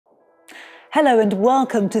Hello and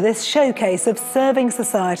welcome to this showcase of Serving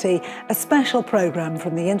Society, a special programme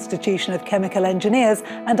from the Institution of Chemical Engineers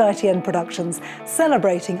and ITN Productions,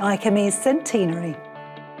 celebrating IChemE's centenary.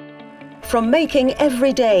 From making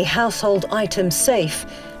everyday household items safe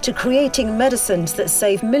to creating medicines that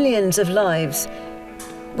save millions of lives,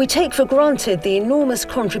 we take for granted the enormous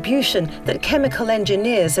contribution that chemical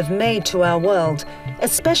engineers have made to our world,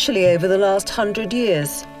 especially over the last 100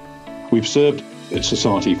 years. We've served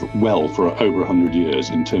society well for over 100 years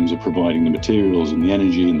in terms of providing the materials and the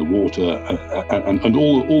energy and the water and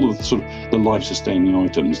all of the life-sustaining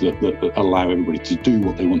items that allow everybody to do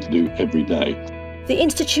what they want to do every day. The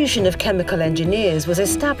Institution of Chemical Engineers was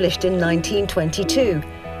established in 1922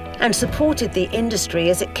 and supported the industry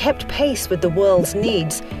as it kept pace with the world's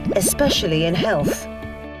needs, especially in health.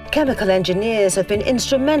 Chemical engineers have been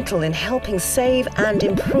instrumental in helping save and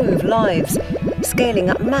improve lives, scaling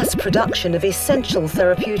up mass production of essential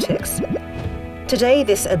therapeutics. Today,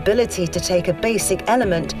 this ability to take a basic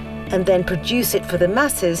element and then produce it for the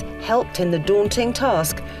masses helped in the daunting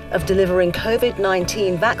task of delivering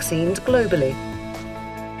COVID-19 vaccines globally.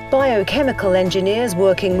 Biochemical engineers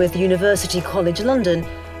working with University College London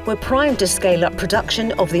were primed to scale up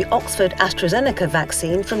production of the Oxford AstraZeneca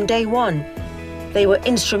vaccine from day one. They were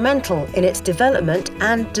instrumental in its development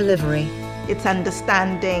and delivery. It's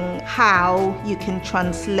understanding how you can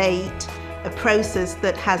translate a process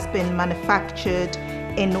that has been manufactured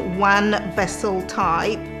in one vessel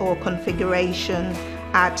type or configuration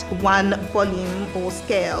at one volume or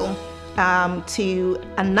scale to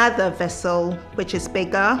another vessel which is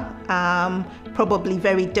bigger, probably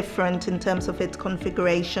very different in terms of its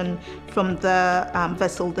configuration from the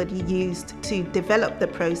vessel that you used to develop the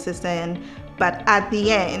process in, but at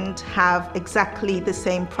the end have exactly the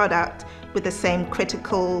same product with the same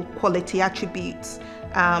critical quality attributes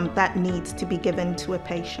that needs to be given to a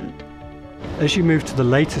patient. As you move to the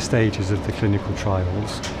later stages of the clinical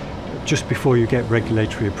trials, just before you get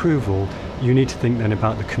regulatory approval, you need to think then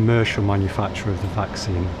about the commercial manufacture of the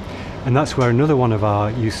vaccine. And that's where another one of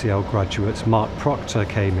our UCL graduates, Mark Proctor,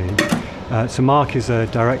 came in. So Mark is a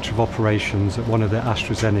Director of Operations at one of the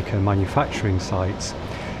AstraZeneca manufacturing sites.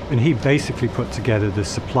 And he basically put together the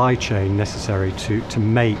supply chain necessary to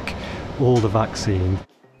make all the vaccine.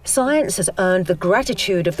 Science has earned the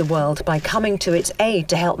gratitude of the world by coming to its aid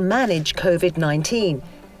to help manage COVID-19.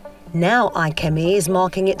 Now IChemE is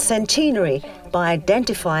marking its centenary by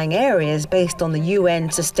identifying areas based on the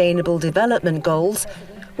UN Sustainable Development Goals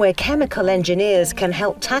where chemical engineers can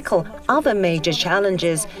help tackle other major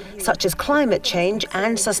challenges such as climate change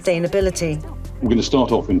and sustainability. We're going to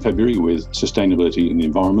start off in February with sustainability in the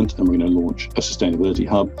environment, and we're going to launch a sustainability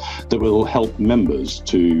hub that will help members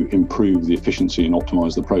to improve the efficiency and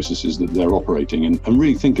optimise the processes that they're operating and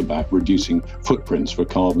really think about reducing footprints for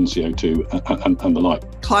carbon, CO2 and the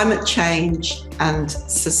like. Climate change and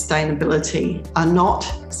sustainability are not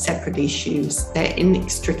separate issues. They're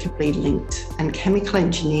inextricably linked, and chemical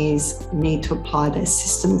engineers need to apply their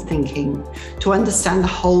system thinking to understand the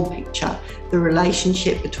whole picture, the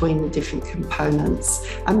relationship between the different components,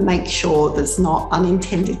 and make sure there's not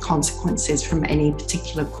unintended consequences from any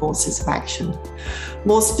particular courses of action.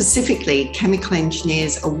 More specifically, chemical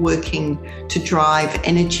engineers are working to drive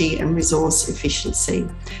energy and resource efficiency,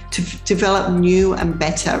 to develop new and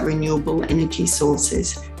better renewable energy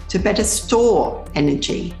sources, to better store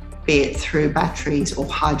energy, be it through batteries or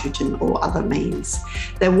hydrogen or other means.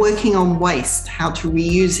 They're working on waste, how to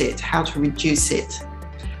reuse it, how to reduce it,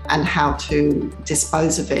 and how to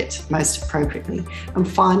dispose of it most appropriately. And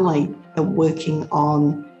finally, they're working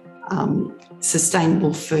on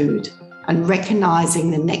sustainable food and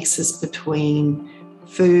recognising the nexus between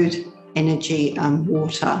food, energy and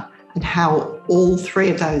water, and how all three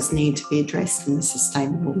of those need to be addressed in a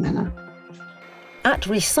sustainable manner. At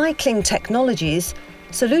Recycling Technologies,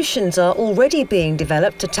 solutions are already being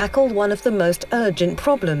developed to tackle one of the most urgent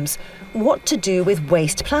problems: what to do with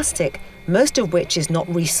waste plastic, most of which is not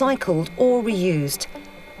recycled or reused.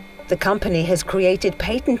 The company has created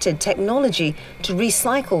patented technology to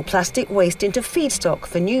recycle plastic waste into feedstock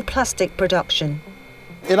for new plastic production.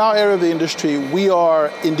 In our area of the industry, we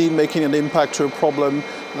are indeed making an impact to a problem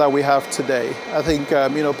that we have today. I think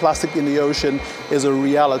plastic in the ocean is a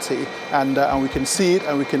reality, and we can see it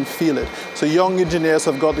and we can feel it. So young engineers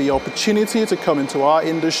have got the opportunity to come into our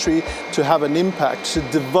industry to have an impact, to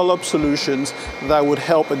develop solutions that would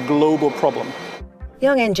help a global problem.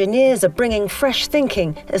 Young engineers are bringing fresh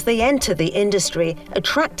thinking as they enter the industry,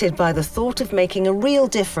 attracted by the thought of making a real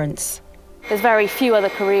difference. There's very few other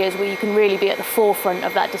careers where you can really be at the forefront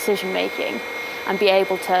of that decision making and be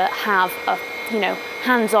able to have a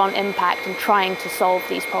hands-on impact in trying to solve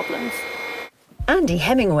these problems. Andy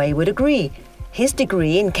Hemingway would agree. His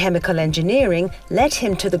degree in chemical engineering led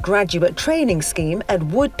him to the graduate training scheme at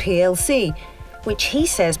Wood plc, which he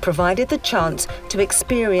says provided the chance to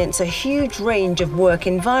experience a huge range of work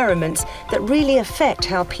environments that really affect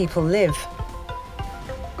how people live.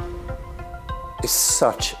 It's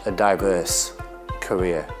such a diverse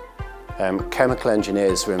career. Chemical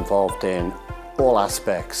engineers are involved in all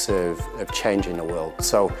aspects of changing the world.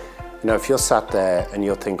 So, if you're sat there and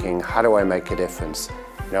you're thinking, how do I make a difference?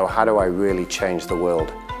 How do I really change the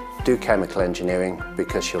world? Do chemical engineering,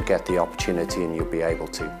 because you'll get the opportunity and you'll be able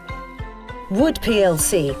to. Wood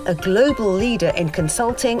plc, a global leader in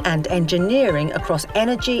consulting and engineering across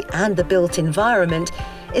energy and the built environment,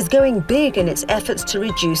 is going big in its efforts to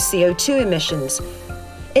reduce CO2 emissions.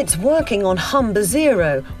 It's working on Humber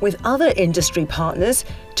Zero with other industry partners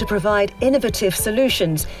to provide innovative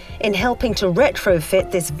solutions in helping to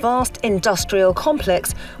retrofit this vast industrial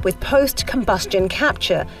complex with post-combustion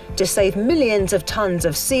capture to save millions of tons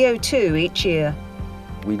of CO2 each year.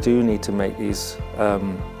 We do need to make these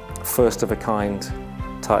first-of-a-kind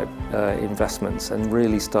type investments and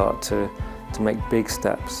really start to make big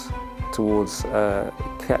steps towards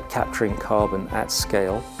capturing carbon at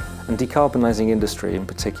scale and decarbonising industry in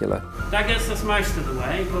particular. That gets us most of the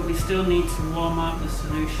way, but we still need to warm up the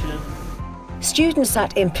solution. Students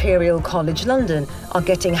at Imperial College London are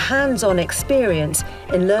getting hands-on experience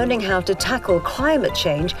in learning how to tackle climate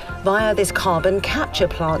change via this carbon capture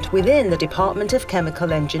plant within the Department of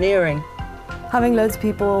Chemical Engineering. Having loads of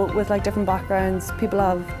people with different backgrounds, people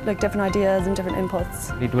have different ideas and different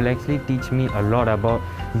inputs. It will actually teach me a lot about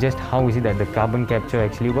just how is it that the carbon capture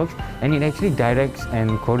actually works, and it actually directs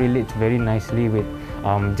and correlates very nicely with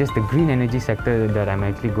just the green energy sector that I'm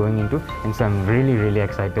actually going into, and so I'm really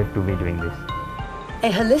excited to be doing this. A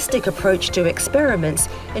holistic approach to experiments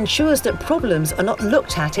ensures that problems are not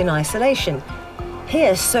looked at in isolation.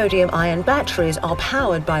 Here, sodium-ion batteries are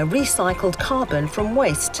powered by recycled carbon from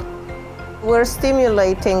waste. We're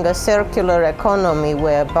stimulating a circular economy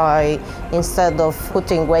whereby instead of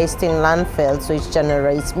putting waste in landfills, which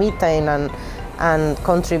generates methane and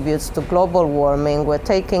contributes to global warming, we're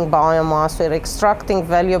taking biomass, we're extracting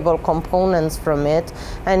valuable components from it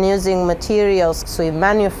and using materials. So we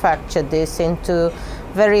manufacture this into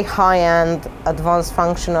very high-end advanced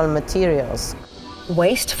functional materials.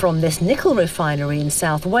 Waste from this nickel refinery in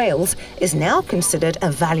South Wales is now considered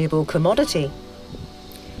a valuable commodity.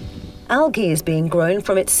 Algae is being grown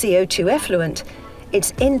from its CO2 effluent.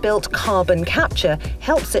 Its inbuilt carbon capture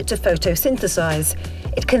helps it to photosynthesize.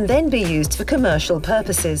 It can then be used for commercial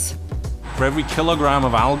purposes. For every kilogram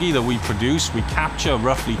of algae that we produce, we capture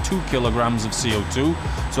roughly 2 kilograms of CO2.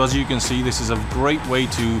 So as you can see, this is a great way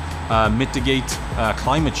to mitigate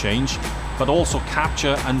climate change, but also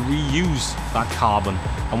capture and reuse that carbon.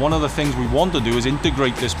 And one of the things we want to do is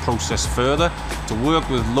integrate this process further to work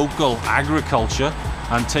with local agriculture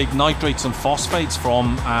and take nitrates and phosphates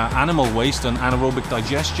from animal waste and anaerobic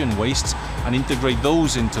digestion wastes and integrate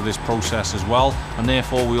those into this process as well. And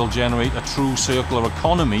therefore we'll generate a true circular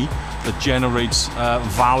economy that generates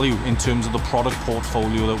value in terms of the product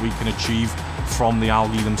portfolio that we can achieve from the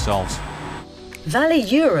algae themselves. Valley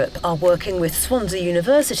Europe are working with Swansea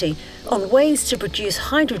University on ways to produce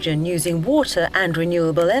hydrogen using water and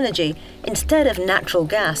renewable energy instead of natural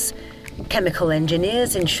gas. Chemical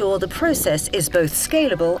engineers ensure the process is both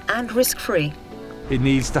scalable and risk-free. It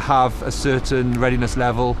needs to have a certain readiness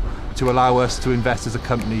level to allow us to invest as a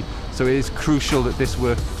company. So it is crucial that this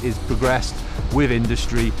work is progressed with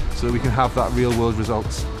industry so that we can have that real-world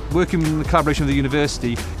results. Working in the collaboration with the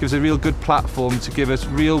university gives a real good platform to give us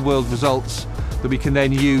real-world results that we can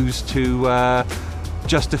then use to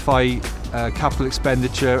justify capital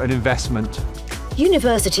expenditure and investment.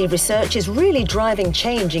 University research is really driving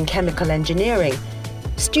change in chemical engineering.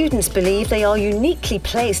 Students believe they are uniquely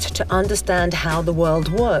placed to understand how the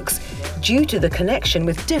world works due to the connection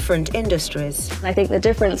with different industries. I think the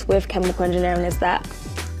difference with chemical engineering is that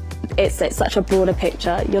it's such a broader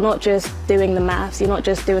picture. You're not just doing the maths, you're not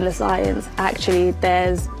just doing the science. Actually,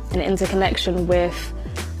 there's an interconnection with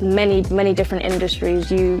many different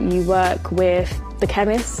industries. You work with the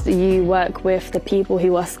chemists, you work with the people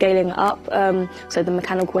who are scaling up, so the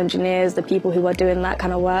mechanical engineers, the people who are doing that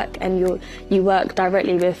kind of work, and you work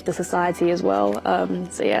directly with the society as well,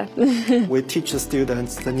 so yeah. We teach the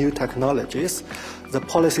students the new technologies, the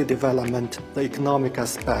policy development, the economic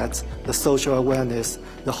aspects, the social awareness,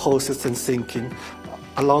 the whole system thinking,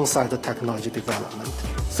 alongside the technology development.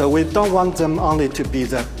 So we don't want them only to be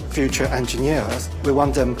the future engineers, we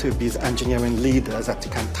want them to be the engineering leaders that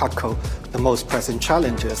can tackle the most pressing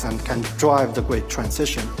challenges and can drive the great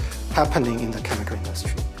transition happening in the chemical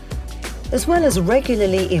industry. as well as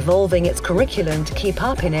regularly evolving its curriculum to keep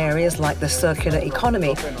up in areas like the circular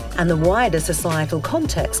economy and the wider societal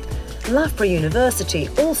context. Loughborough University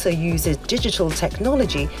also uses digital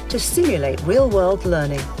technology to simulate real-world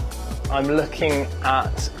learning. I'm looking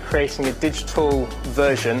at creating a digital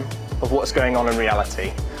version of what's going on in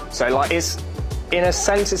reality. So in a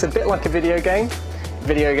sense, it's a bit like a video game.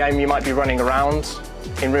 Video game, you might be running around.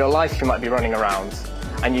 In real life, you might be running around.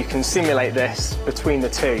 And you can simulate this between the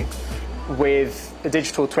two. With a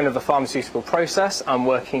digital twin of the pharmaceutical process, I'm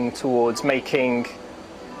working towards making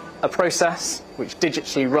a process which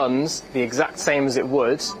digitally runs the exact same as it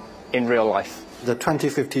would in real life. The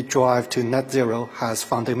 2050 drive to net zero has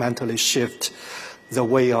fundamentally shifted the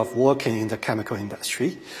way of working in the chemical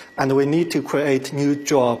industry, and we need to create new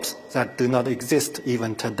jobs that do not exist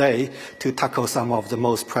even today to tackle some of the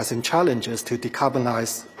most pressing challenges to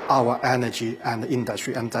decarbonize our energy and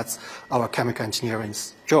industry, and that's our chemical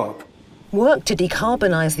engineering's job. Work to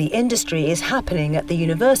decarbonise the industry is happening at the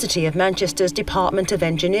University of Manchester's Department of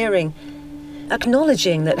Engineering,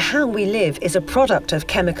 acknowledging that how we live is a product of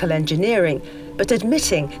chemical engineering, but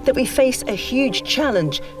admitting that we face a huge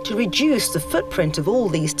challenge to reduce the footprint of all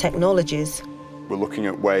these technologies. We're looking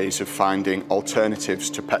at ways of finding alternatives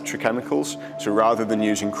to petrochemicals, so rather than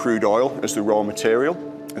using crude oil as the raw material,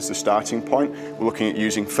 as the starting point, we're looking at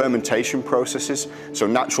using fermentation processes, so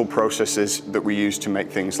natural processes that we use to make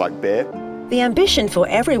things like beer. The ambition for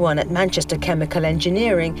everyone at Manchester Chemical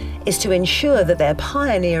Engineering is to ensure that their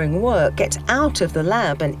pioneering work gets out of the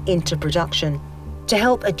lab and into production. To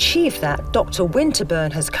help achieve that, Dr.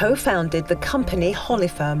 Winterburn has co-founded the company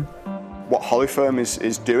Hollyfirm. What Hollyfirm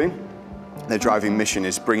is doing, their driving mission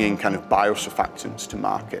is bringing kind of biosurfactants to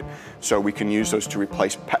market, so we can use those to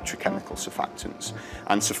replace petrochemical surfactants.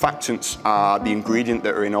 And surfactants are the ingredient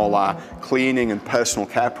that are in all our cleaning and personal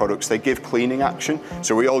care products. They give cleaning action,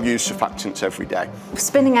 so we all use surfactants every day.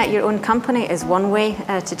 Spinning out your own company is one way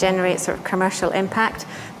to generate sort of commercial impact.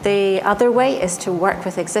 The other way is to work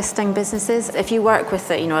with existing businesses. If you work with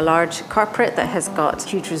a large corporate that has got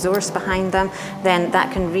huge resource behind them, then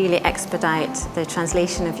that can really expedite the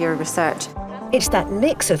translation of your research. It's that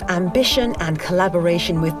mix of ambition and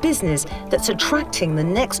collaboration with business that's attracting the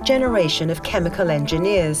next generation of chemical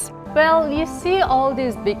engineers. Well, you see all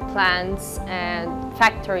these big plants and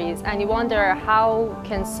factories and you wonder how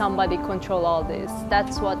can somebody control all this.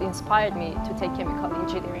 That's what inspired me to take chemical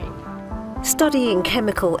engineering. Studying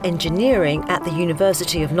chemical engineering at the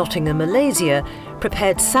University of Nottingham, Malaysia,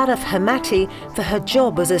 prepared Saraf Hamati for her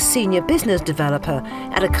job as a senior business developer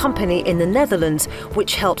at a company in the Netherlands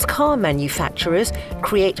which helps car manufacturers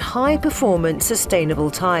create high-performance sustainable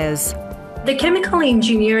tyres. The chemical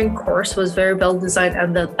engineering course was very well designed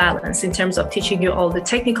and well balanced in terms of teaching you all the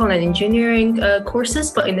technical and engineering courses,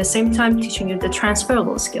 but in the same time teaching you the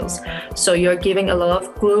transferable skills. So you're giving a lot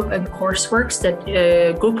of group and courseworks,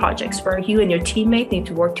 that group projects where you and your teammate need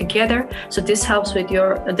to work together. So this helps with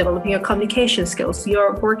your developing your communication skills.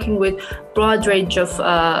 You're working with broad range of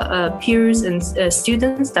peers and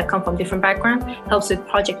students that come from different backgrounds, helps with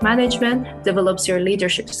project management, develops your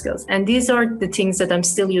leadership skills. And these are the things that I'm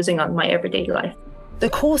still using on my everyday life. The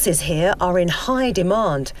courses here are in high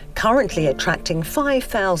demand, currently attracting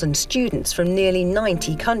 5,000 students from nearly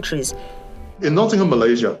 90 countries. In Nottingham,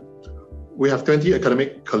 Malaysia, we have 20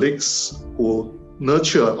 academic colleagues who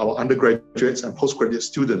nurture our undergraduates and postgraduate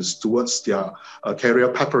students towards their career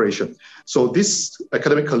preparation. So these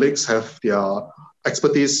academic colleagues have their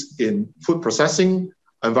expertise in food processing,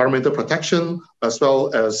 environmental protection, as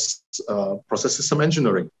well as process system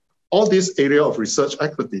engineering. All these area of research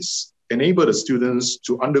expertise enable the students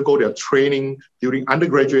to undergo their training during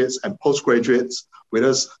undergraduates and postgraduates with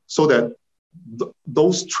us, so that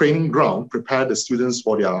those training ground prepare the students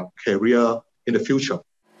for their career in the future.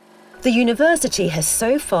 The university has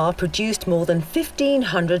so far produced more than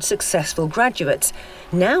 1,500 successful graduates,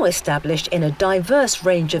 now established in a diverse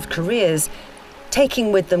range of careers,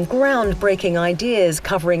 taking with them groundbreaking ideas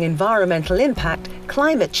covering environmental impact,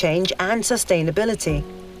 climate change and sustainability.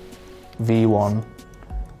 V1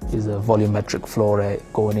 is a volumetric flow rate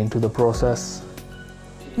going into the process.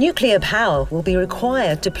 Nuclear power will be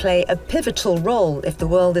required to play a pivotal role if the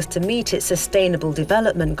world is to meet its sustainable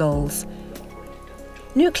development goals.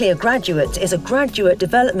 Nuclear Graduates is a graduate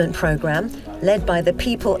development programme led by the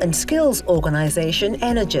people and skills organisation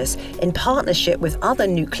Energous in partnership with other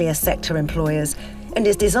nuclear sector employers, and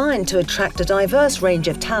is designed to attract a diverse range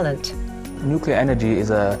of talent. Nuclear energy is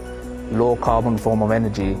a low carbon form of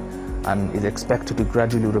energy and is expected to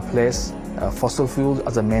gradually replace fossil fuels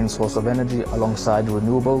as a main source of energy alongside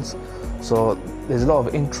renewables. So There's a lot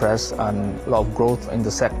of interest and a lot of growth in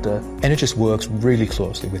the sector. Energous works really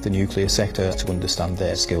closely with the nuclear sector to understand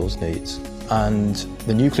their skills needs. And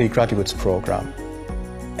the Nuclear Graduates Programme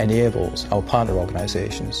enables our partner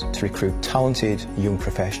organisations to recruit talented young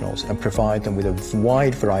professionals and provide them with a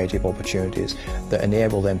wide variety of opportunities that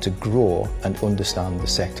enable them to grow and understand the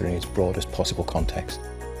sector in its broadest possible context.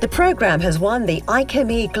 The programme has won the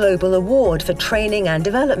IChemE Global Award for Training and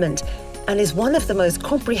Development and is one of the most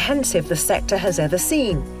comprehensive the sector has ever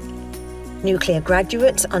seen. Nuclear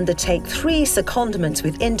graduates undertake 3 secondments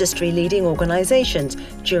with industry-leading organisations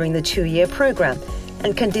during the 2-year programme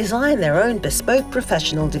and can design their own bespoke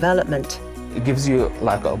professional development. It gives you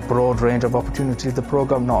like a broad range of opportunities. The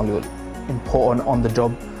program not only important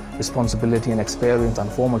on-the-job responsibility and experience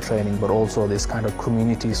and formal training, but also this kind of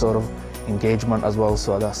community sort of engagement as well.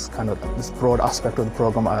 So that's kind of this broad aspect of the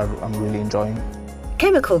program I'm really enjoying.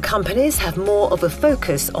 Chemical companies have more of a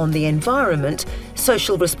focus on the environment,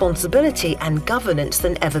 social responsibility and governance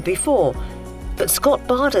than ever before. But Scott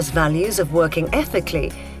Bader's values of working ethically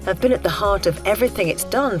have been at the heart of everything it's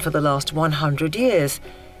done for the last 100 years.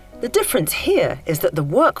 The difference here is that the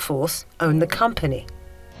workforce own the company.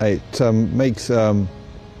 It makes a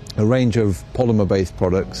range of polymer-based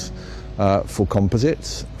products for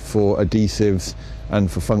composites, for adhesives and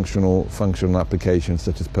for functional applications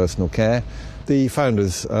such as personal care. The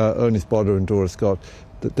founders, Ernest Bader and Dora Scott,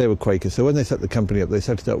 they were Quakers, so when they set the company up, they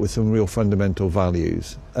set it up with some real fundamental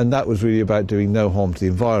values. And that was really about doing no harm to the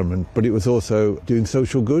environment, but it was also doing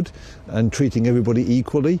social good and treating everybody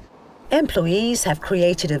equally. Employees have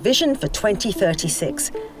created a vision for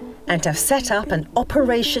 2036 and have set up an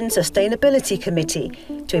Operation Sustainability Committee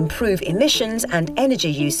to improve emissions and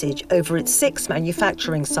energy usage over its 6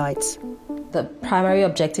 manufacturing sites. The primary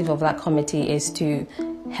objective of that committee is to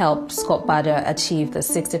help Scott Bader achieve the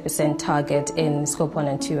 60% target in Scope 1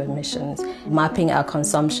 and 2 emissions. Mapping our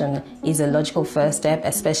consumption is a logical first step,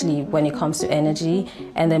 especially when it comes to energy.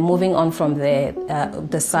 And then moving on from there,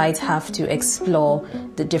 the sites have to explore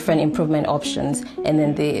the different improvement options, and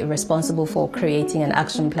then they're responsible for creating an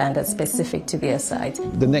action plan that's specific to their site.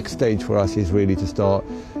 The next stage for us is really to start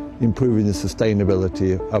improving the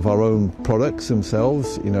sustainability of our own products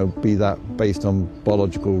themselves, be that based on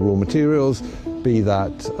biological raw materials, be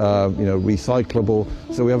that recyclable.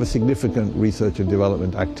 So we have a significant research and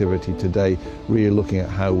development activity today, really looking at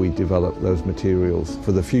how we develop those materials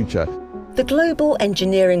for the future. The global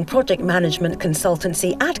engineering project management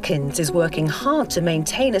consultancy Atkins is working hard to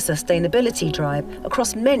maintain a sustainability drive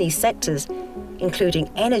across many sectors,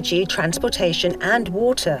 including energy, transportation and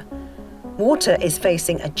water. Water is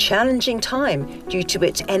facing a challenging time due to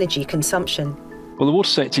its energy consumption. Well, the water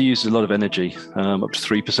sector uses a lot of energy. Up to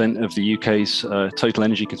 3% of the UK's total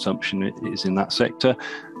energy consumption is in that sector.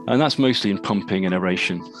 And that's mostly in pumping and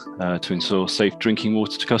aeration to ensure safe drinking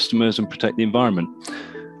water to customers and protect the environment.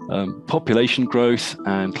 Population growth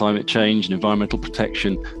and climate change and environmental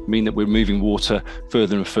protection mean that we're moving water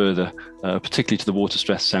further and further, particularly to the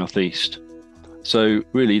water-stressed southeast. So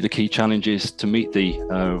really the key challenge is to meet the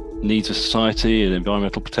needs of society and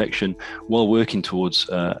environmental protection while working towards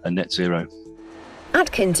a net zero.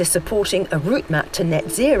 Atkins is supporting a route map to net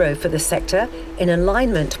zero for the sector in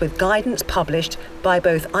alignment with guidance published by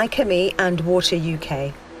both IChemE and Water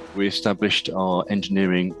UK. We established our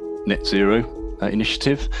engineering net zero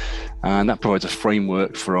initiative, and that provides a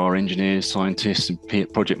framework for our engineers, scientists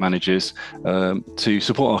and project managers to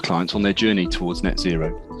support our clients on their journey towards net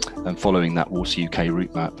zero and following that Water UK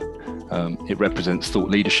route map. It represents thought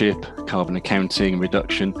leadership, carbon accounting and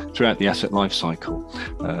reduction throughout the asset life cycle,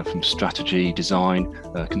 from strategy, design,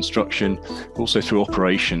 construction, also through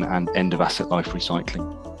operation and end of asset life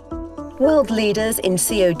recycling. World leaders in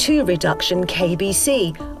CO2 reduction,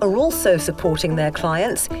 KBC, are also supporting their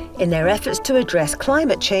clients in their efforts to address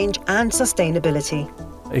climate change and sustainability.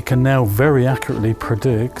 It can now very accurately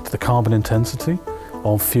predict the carbon intensity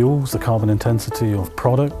of fuels, the carbon intensity of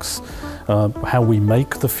products, how we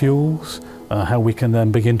make the fuels, how we can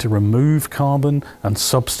then begin to remove carbon and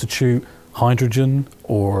substitute hydrogen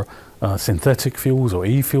or synthetic fuels or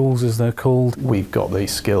e-fuels as they're called. We've got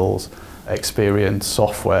these skills, experience,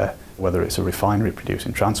 software, whether it's a refinery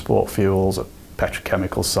producing transport fuels, a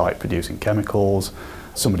petrochemical site producing chemicals,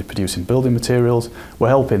 somebody producing building materials. We're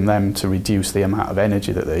helping them to reduce the amount of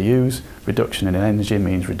energy that they use. Reduction in energy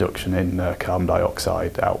means reduction in carbon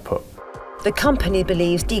dioxide output. The company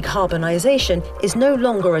believes decarbonisation is no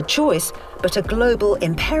longer a choice, but a global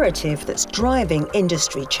imperative that's driving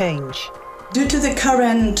industry change. Due to the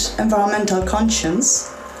current environmental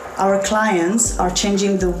conscience, our clients are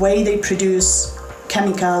changing the way they produce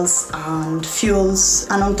chemicals and fuels.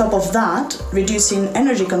 And on top of that, reducing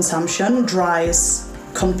energy consumption drives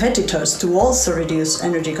competitors to also reduce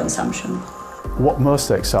energy consumption. What most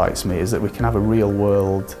excites me is that we can have a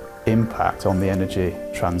real-world impact on the energy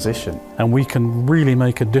transition. And we can really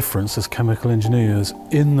make a difference as chemical engineers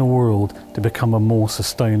in the world to become a more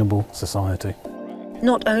sustainable society.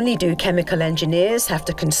 Not only do chemical engineers have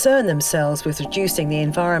to concern themselves with reducing the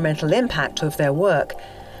environmental impact of their work,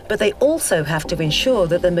 but they also have to ensure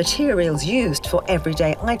that the materials used for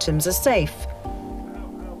everyday items are safe.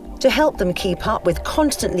 To help them keep up with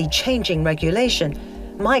constantly changing regulation,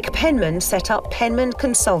 Mike Penman set up Penman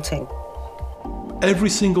Consulting. Every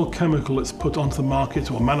single chemical that's put onto the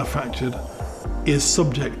market or manufactured is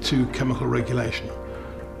subject to chemical regulation.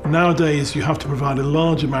 Nowadays, you have to provide a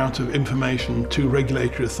large amount of information to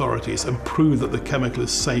regulatory authorities and prove that the chemical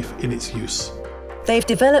is safe in its use. They've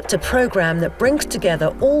developed a program that brings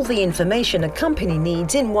together all the information a company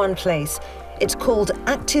needs in one place. It's called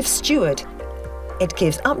Active Steward. It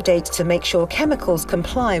gives updates to make sure chemicals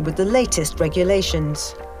comply with the latest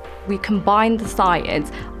regulations. We combine the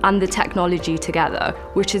science and the technology together,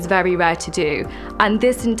 which is very rare to do. And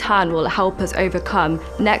this in turn will help us overcome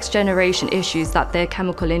next generation issues that the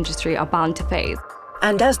chemical industry are bound to face.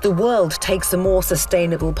 And as the world takes a more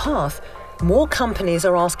sustainable path, more companies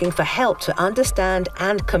are asking for help to understand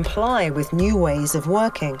and comply with new ways of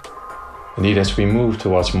working. Indeed, as we move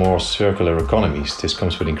towards more circular economies, this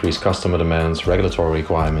comes with increased customer demands, regulatory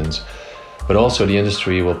requirements, but also the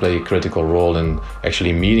industry will play a critical role in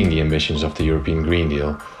actually meeting the ambitions of the European Green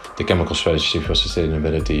Deal, the Chemical Strategy for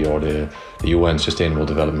Sustainability, or the UN Sustainable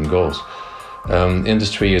Development Goals.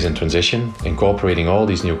 Industry is in transition, incorporating all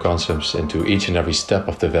these new concepts into each and every step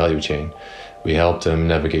of the value chain. We help them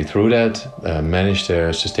navigate through that, manage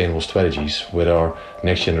their sustainable strategies with our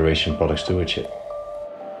next generation product stewardship.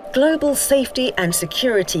 Global safety and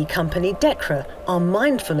security company DEKRA are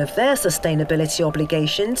mindful of their sustainability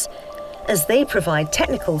obligations as they provide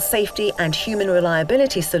technical safety and human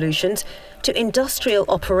reliability solutions to industrial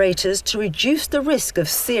operators to reduce the risk of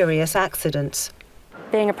serious accidents.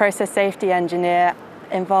 Being a process safety engineer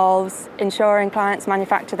involves ensuring clients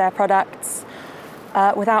manufacture their products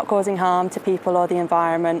without causing harm to people or the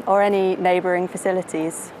environment or any neighbouring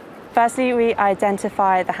facilities. Firstly, we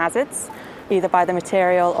identify the hazards, either by the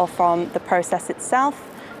material or from the process itself,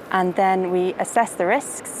 and then we assess the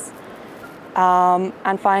risks.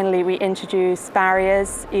 And finally, we introduce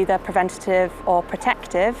barriers, either preventative or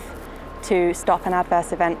protective, to stop an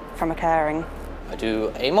adverse event from occurring. I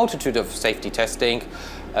do a multitude of safety testing,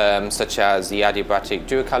 such as the adiabatic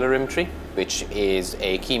duocalorimetry, which is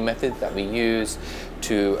a key method that we use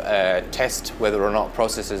to test whether or not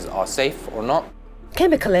processes are safe or not.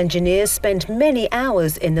 Chemical engineers spend many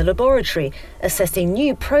hours in the laboratory assessing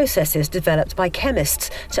new processes developed by chemists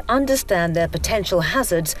to understand their potential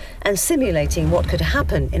hazards and simulating what could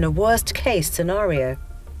happen in a worst-case scenario.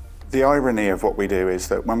 The irony of what we do is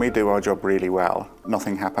that when we do our job really well,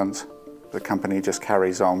 nothing happens. The company just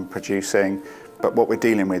carries on producing, but what we're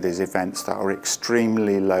dealing with is events that are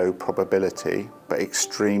extremely low probability, but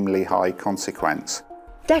extremely high consequence.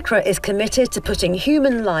 DEKRA is committed to putting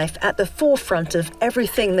human life at the forefront of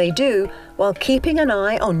everything they do while keeping an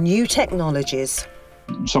eye on new technologies.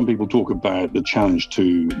 Some people talk about the challenge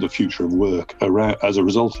to the future of work as a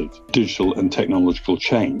result of digital and technological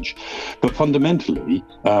change. But fundamentally,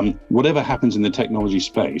 whatever happens in the technology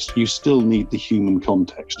space, you still need the human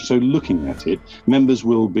context. So looking at it, members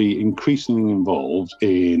will be increasingly involved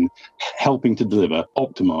in helping to deliver,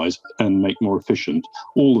 optimize, and make more efficient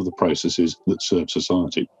all of the processes that serve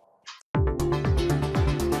society.